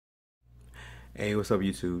Hey, what's up,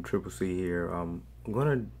 YouTube? Triple C here. I'm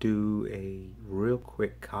gonna do a real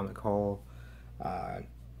quick comic haul. Uh,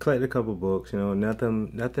 Collected a couple books.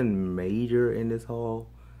 Nothing major in this haul,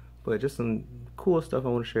 but just some cool stuff I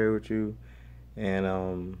want to share with you. And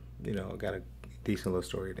I got a decent little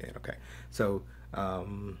story then. Okay, so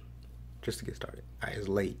um, just to get started, it's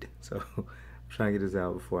late, so I'm trying to get this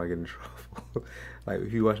out before I get in trouble. Like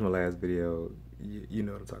if you watch my last video, you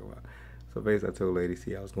know what I'm talking about. So basically, I told Lady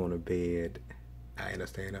C I was going to bed. I ended up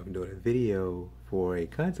staying up and doing a video for a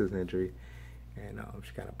contest entry, and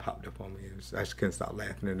she kind of popped up on me. I just couldn't stop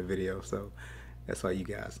laughing in the video, so that's why you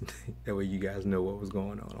guys, that way you guys know what was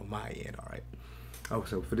going on my end. All right. Oh,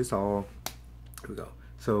 so for this all, here we go.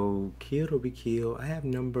 So Killed or Be Killed. I have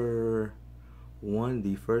number one,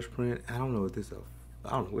 the first print. I don't know what this is.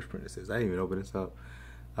 I don't know which print this is. I didn't even open this up.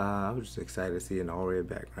 I was just excited to see an all red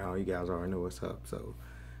background. You guys already know what's up, so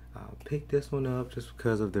pick this one up just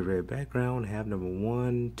because of the red background. Have number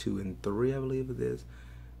 1, 2, and 3, I believe, of this.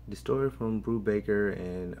 The story from Brubaker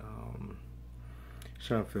and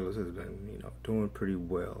Sean Phillips has been, doing pretty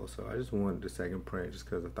well. So I just wanted the second print just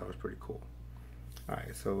because I thought it was pretty cool. All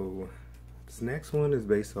right, so this next one is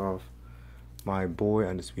based off my boy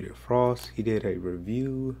Undisputed Frost. He did a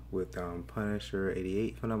review with Punisher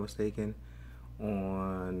 88, if I'm not mistaken,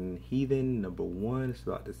 on Heathen number 1. It's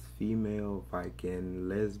about this female Viking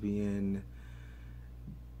lesbian.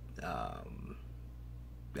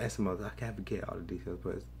 And some other, I can't forget all the details,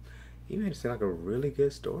 but he made it seem like a really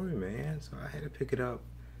good story, man. So I had to pick it up,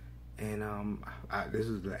 and this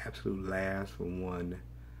was the absolute last one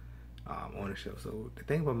on the show. So the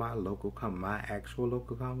thing about my actual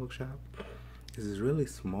local comic book shop is it's really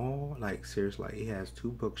small. Like seriously, like it has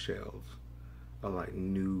 2 bookshelves of like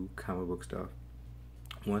new comic book stuff.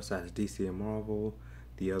 One side is DC and Marvel,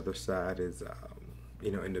 the other side is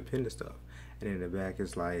independent stuff, and in the back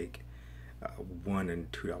is like $1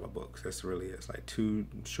 and $2 books. That's really it. It's like 2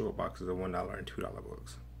 short boxes of $1 and $2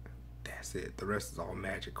 books. That's it. The rest is all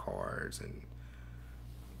magic cards and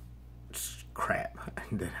crap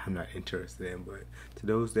that I'm not interested in. But to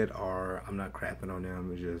those that are, I'm not crapping on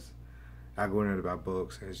them. It's just I go in there to buy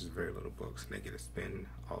books, and it's just very little books, and they get to spend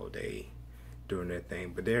all day doing their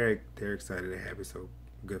thing. But they're excited and happy, so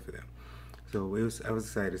good for them. So I was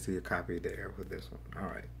excited to see a copy there with this one. All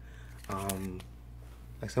right. Like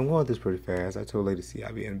I said, I'm going this pretty fast. I told Lady C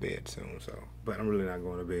I'll be in bed soon, but I'm really not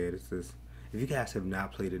going to bed. It's just, if you guys have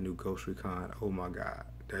not played the new Ghost Recon, oh my god,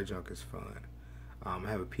 that junk is fun. I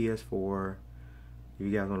have a PS4. If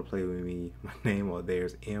you guys want to play with me, my name or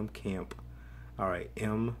theirs, M Camp. All right,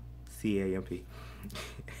 MCAMP,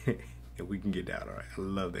 and we can get down. All right, I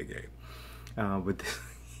love that game. But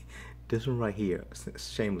this one right here,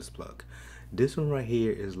 shameless plug. This one right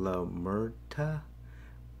here is La Muerta.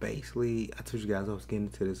 Basically, I told you guys I was getting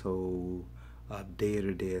into this whole Day of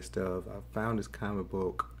the Dead stuff. I found this comic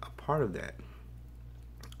book, a part of that.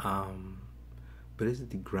 But this is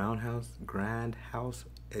the Grindhouse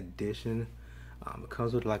edition. It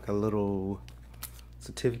comes with like a little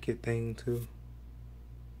certificate thing too,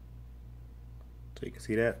 so you can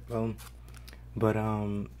see that. But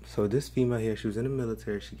so this female here, she was in the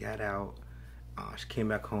military. She got out. She came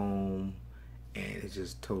back home, and it's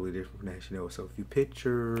just totally different from that. So if you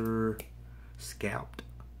picture Scalped,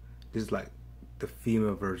 this is like the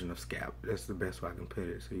female version of Scalped. That's the best way I can put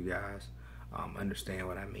it, so you guys understand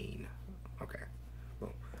what I mean. Okay.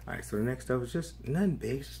 Boom. All right. So the next stuff is just nothing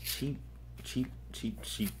big, just cheap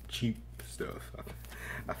stuff.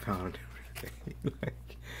 I found everything.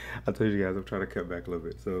 Like I told you guys, I'm trying to cut back a little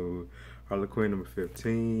bit. So Harley Quinn number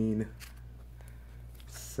 15,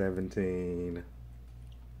 17.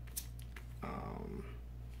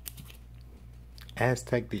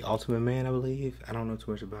 Aztec the Ultimate Man, I believe. I don't know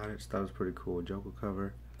too much about it. Just thought it was pretty cool. Joker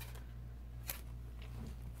cover.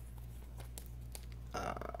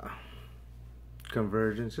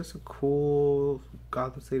 Convergence, just a cool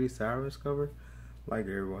Gotham City Sirens cover. Like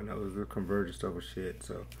everyone knows, the Convergence stuff was shit.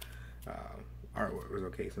 So artwork was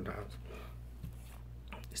okay sometimes.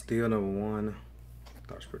 Steel number 1.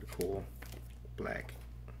 Thought it was pretty cool. Black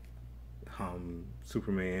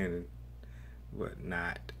Superman and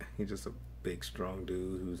whatnot. He's just a big strong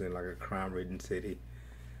dude who's in like a crime-ridden city.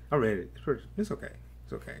 I read it. It's okay.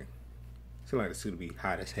 It's okay. Seems like the suit would be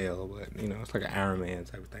hot as hell, but it's like an Iron Man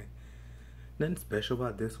type of thing. Nothing special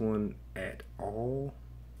about this one at all.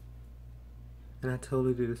 And I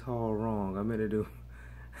totally did this haul wrong. I meant to do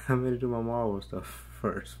my Marvel stuff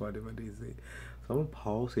first before I did my DC. So I'm gonna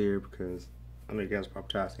pause here because I know you guys are probably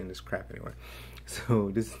tired of seeing this crap anyway. So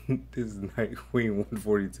this is Nightwing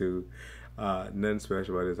 142. Nothing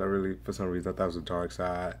special about this. I really, for some reason, I thought it was a Dark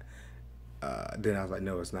Side. Then I was like,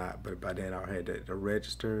 no, it's not. But by then I had to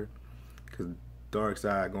register because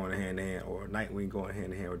Darkseid going hand in hand or Nightwing going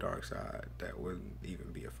hand in hand with Darkseid, that wouldn't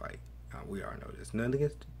even be a fight. We already know this. Nothing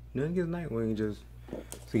against Nightwing. Just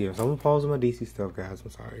so yeah. So I'm gonna pause on my DC stuff, guys.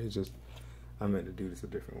 I'm sorry. It's just I meant to do this a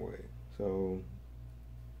different way. So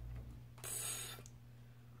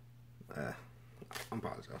I'm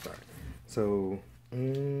apologizing. I'm sorry. So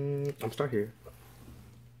I'm start here.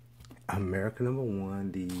 America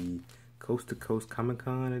 #1, the Coast to Coast Comic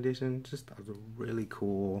Con edition. Just that was a really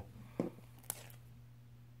cool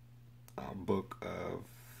book of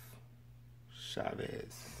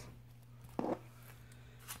Chavez.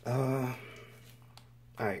 Alright,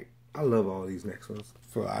 I love all these next ones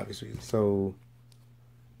for obvious reasons. So,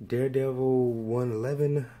 Daredevil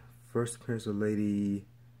 111, first appearance of Lady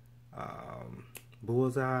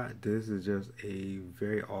Bullseye. This is just a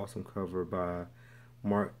very awesome cover by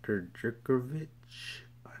Mark Djurkovic.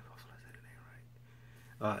 I hope I said the name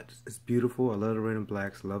right. It's beautiful. I love the red and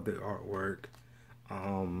blacks. Love the artwork.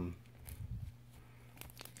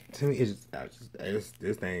 To me, it's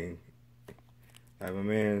this thing. Like my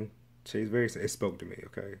man Chase Berry said, it spoke to me.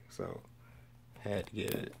 Okay, so had to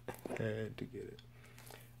get it.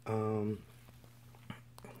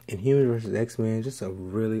 Inhumans versus X-Men, just a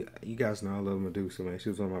really, you guys know I love Medusa, man. She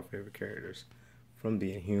was one of my favorite characters from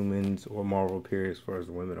the Inhumans or Marvel period as far as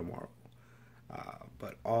the women of Marvel.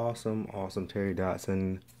 But awesome Terry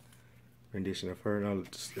Dodson rendition of her. No,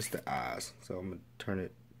 it's the eyes. So I'm gonna turn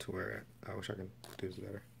it to where I wish I could do this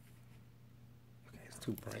better. Okay, it's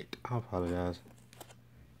too bright. I apologize.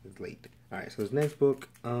 It's late. Alright, so this next book,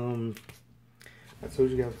 I told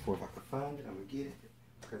you guys before, if I could find it, I'm gonna get it.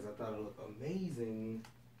 Because I thought it looked amazing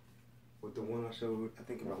with the one I showed, I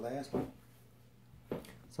think, in my last one.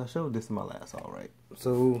 So I showed this in my last, alright.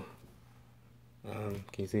 So, can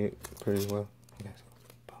you see it pretty well? Okay,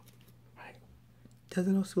 so, right.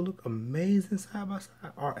 Doesn't it also look amazing side by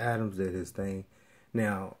side? Art Adams did his thing.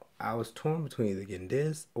 Now, I was torn between either getting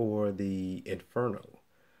this or the Inferno.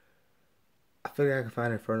 I figured I could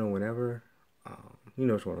find Inferno whenever. You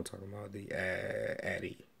know which one I'm talking about, the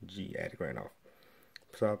Addy Granoff.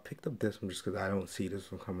 So I picked up this one just because I don't see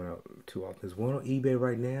this one coming out too often. There's one on eBay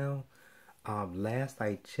right now. Last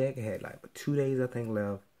I checked, it had like 2 days I think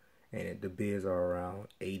left, and the bids are around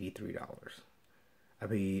 $83. I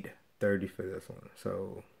paid $30 for this one,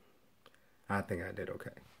 so I think I did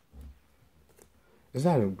okay. It's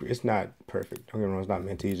not perfect. Don't get me wrong, it's not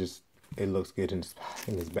meant to. It looks good in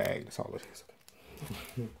this bag. That's all it is.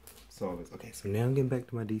 Okay, so now I'm getting back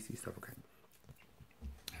to my DC stuff. Okay.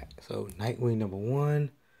 Alright, so Nightwing #1.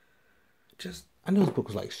 I know this book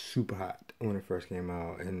was like super hot when it first came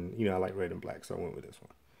out, and you know I like red and black, so I went with this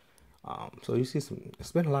one. So you see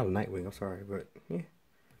it's been a lot of Nightwing. I'm sorry, but yeah.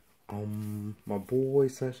 My boy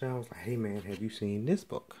Sunshine was like, "Hey man, have you seen this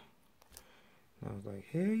book?" And I was like,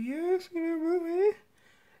 "Hell yeah, I've seen that book, man."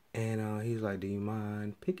 And he's like, "Do you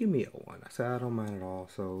mind picking me up one?" I said, "I don't mind at all."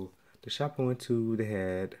 So the shop I went to, they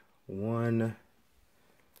had 1,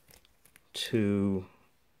 2,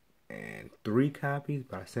 and 3 copies,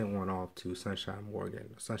 but I sent one off to Sunshine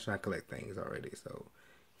Morgan. Sunshine collect things already, so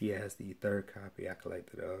he has the 3rd copy I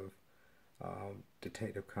collected of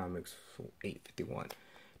Detective Comics 851.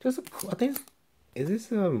 I think, is this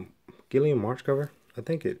Gillian March cover? I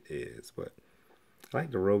think it is, but I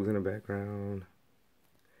like the rogues in the background.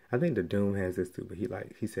 I think the Doom has this too, but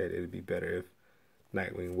he said it'd be better if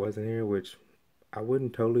Nightwing wasn't here, which I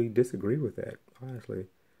wouldn't totally disagree with that, honestly.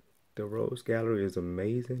 The Rose Gallery is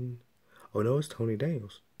amazing. Oh no, it's Tony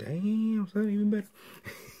Daniels. Damn, son, even better.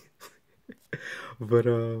 But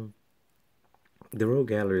the Rose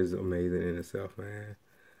Gallery is amazing in itself, man.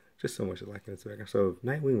 Just so much to like in its background. So if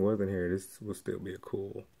Nightwing wasn't here, this would still be a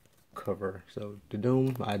cool cover. So the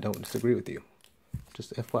Doom, I don't disagree with you.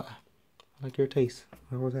 Just FYI. I like your taste.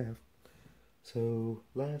 I always have. So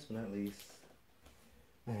last but not least,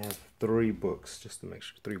 I have 3 books, just to make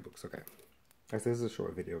sure. 3 books, okay. Like, this is a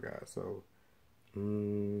short video, guys, so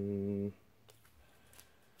doesn't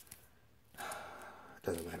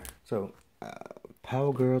matter. So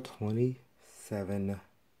Power Girl 27.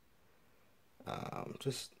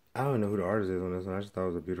 I don't know who the artist is on this one. I just thought it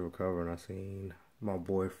was a beautiful cover, and I seen my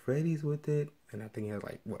boy Freddy's with it, and I think he has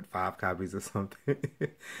like 5 copies or something.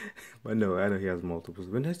 But no, I know he has multiples.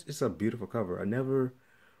 But it's a beautiful cover. I never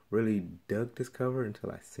really dug this cover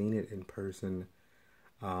until I seen it in person.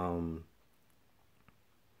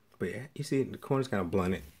 But yeah, you see the corner's kind of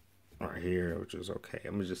blunted right here, which is okay.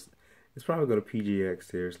 It's probably go to PGX,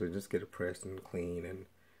 seriously, just get it pressed and clean and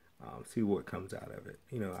see what comes out of it.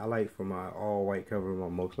 You know, I like for my all white cover, my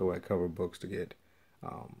mostly white cover books to get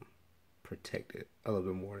protected a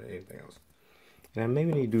little bit more than anything else. And I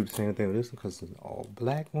maybe need to do the same thing with this one because it's an all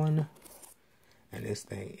black one. And this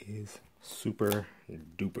thing is super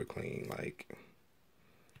duper clean. Like,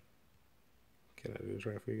 can I do this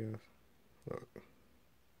right for you guys? Look.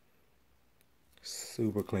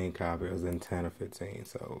 Super clean copy. It was in 10 or 15.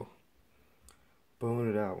 So,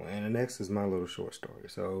 boom it out. And the next is my little short story.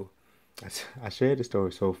 So, I shared the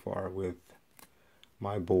story so far with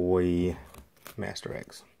my boy, Master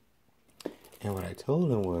X. And what I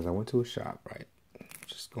told him was I went to a shop, right?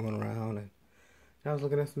 Just going around and I was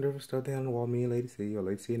looking at some different stuff there on the wall, me and Lady C, or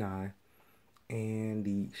Lady C and I. And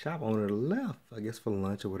the shop owner left, I guess for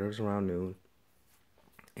lunch or whatever's around noon.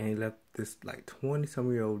 And he left this like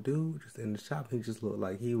 20-some-year-old dude just in the shop. He just looked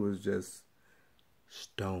like he was just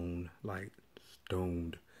stoned, like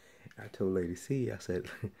stoned. I told Lady C, I said,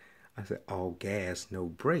 all gas, no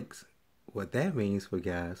brakes. What that means for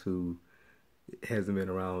guys who hasn't been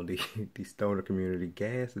around the stoner community,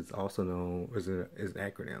 gas is also known as an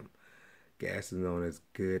acronym. Gas is known as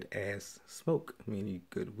good ass smoke, meaning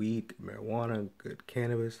good weed, good marijuana, good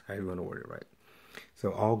cannabis, how you want to word it right.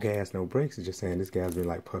 So all gas, no brakes is just saying this guy's been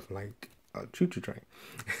like puffing like a choo-choo train.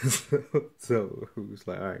 so it was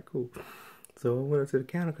like, all right, cool. So I went up to the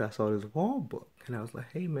counter, I saw this wall book, and I was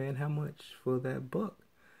like, hey man, how much for that book?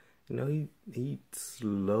 You know, he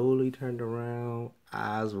slowly turned around,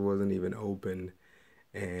 eyes wasn't even open,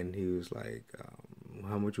 and he was like,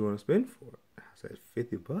 how much you want to spend for it? I said,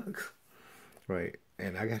 $50. Right.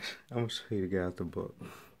 And I'm gonna show you the guys the book.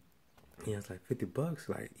 Yeah, it's like $50.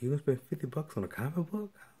 Like, you gonna spend $50 on a comic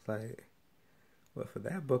book? I was like, well, for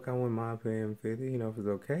that book, I wouldn't mind paying 50, you know, if it's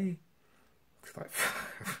okay. It's like,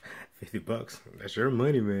 $50. That's your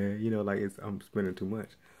money, man. You know, like, I'm spending too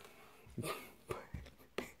much.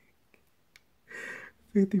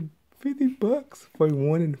 50 bucks for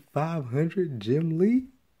 1 in 500 Jim Lee?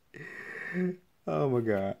 Oh my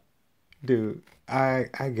God. Dude, I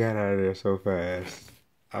got out of there so fast.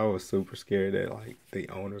 I was super scared that like the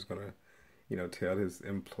owner's gonna, you know, tell his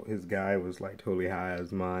guy was like totally high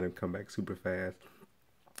as mine and come back super fast.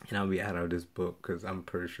 And I'll be out of this book because I'm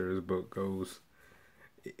pretty sure this book goes,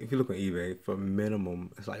 if you look on eBay, for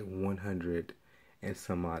minimum, it's like 100 and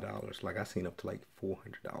some odd dollars. Like I seen up to like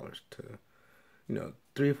 $400 to, you know,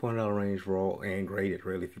 $300 or $400 range raw and graded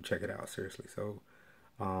really if you check it out seriously. So,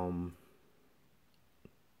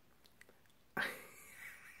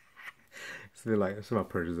 it's my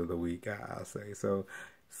purchase of the week, I'll say. So,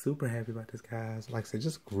 super happy about this, guys. Like I said,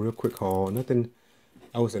 just real quick haul. Nothing,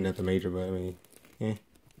 I would say nothing major, but I mean,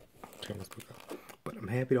 turn this book off. But I'm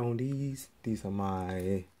happy to own these. These are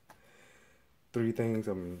my 3 things.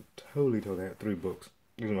 I'm totally have 3 books.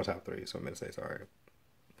 These are my top 3, so I'm gonna say sorry.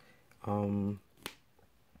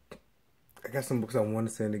 I got some books I want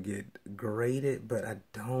to send to get graded, but I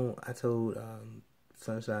don't. I told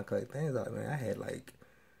Sunshine Collect things like, man, I had like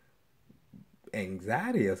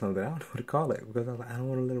anxiety or something. I don't know what to call it because I was like, I don't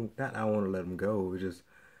want to let them. Not I don't want to let them go. It was just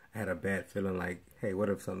I had a bad feeling like, hey, what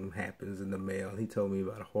if something happens in the mail? And he told me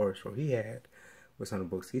about a horror story he had with some of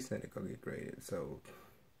the books he sent to go get graded. So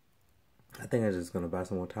I think I'm just gonna buy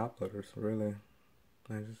some more top loaders. Really,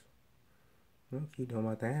 I just keep doing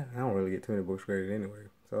my thing. I don't really get too many books graded anyway.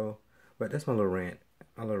 So, but that's my little rant,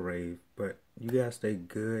 my little rave. But you guys stay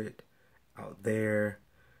good out there.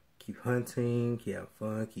 Keep hunting, keep having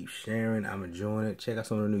fun, keep sharing. I'm enjoying it. Check out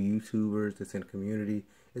some of the new YouTubers that's in the community.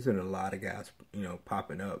 There's been a lot of guys, you know,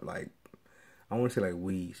 popping up. Like, I want to say like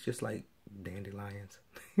weeds, just like dandelions.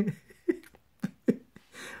 Okay,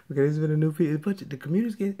 there's been a new people, but the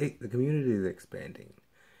community is expanding,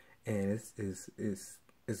 and it's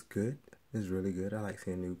good. It's really good. I like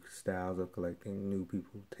seeing new styles of collecting, new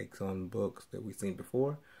people takes on books that we've seen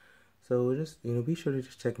before. So just, you know, be sure to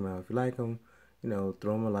just check them out. If you like them, you know,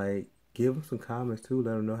 throw them a like. Give them some comments too.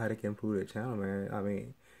 Let them know how they can improve their channel, man. I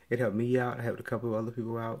mean, it helped me out. It helped a couple of other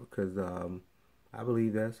people out because I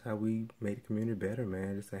believe that's how we made the community better,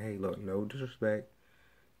 man. Just say, hey, look, no disrespect.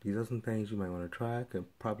 These are some things you might want to try. Can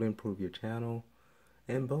probably improve your channel.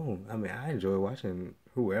 And boom. I mean, I enjoy watching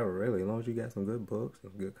whoever, really. As long as you got some good books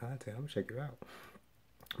and good content, I'm going to check you out.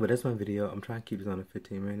 But that's my video. I'm trying to keep this under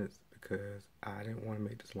 15 minutes because I didn't want to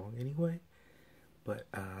make this long anyway. But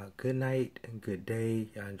good night and good day.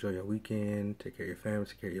 Y'all enjoy your weekend. Take care of your family.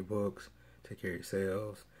 Take care of your books. Take care of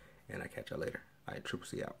yourselves. And I'll catch y'all later. All right, Triple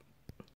C out.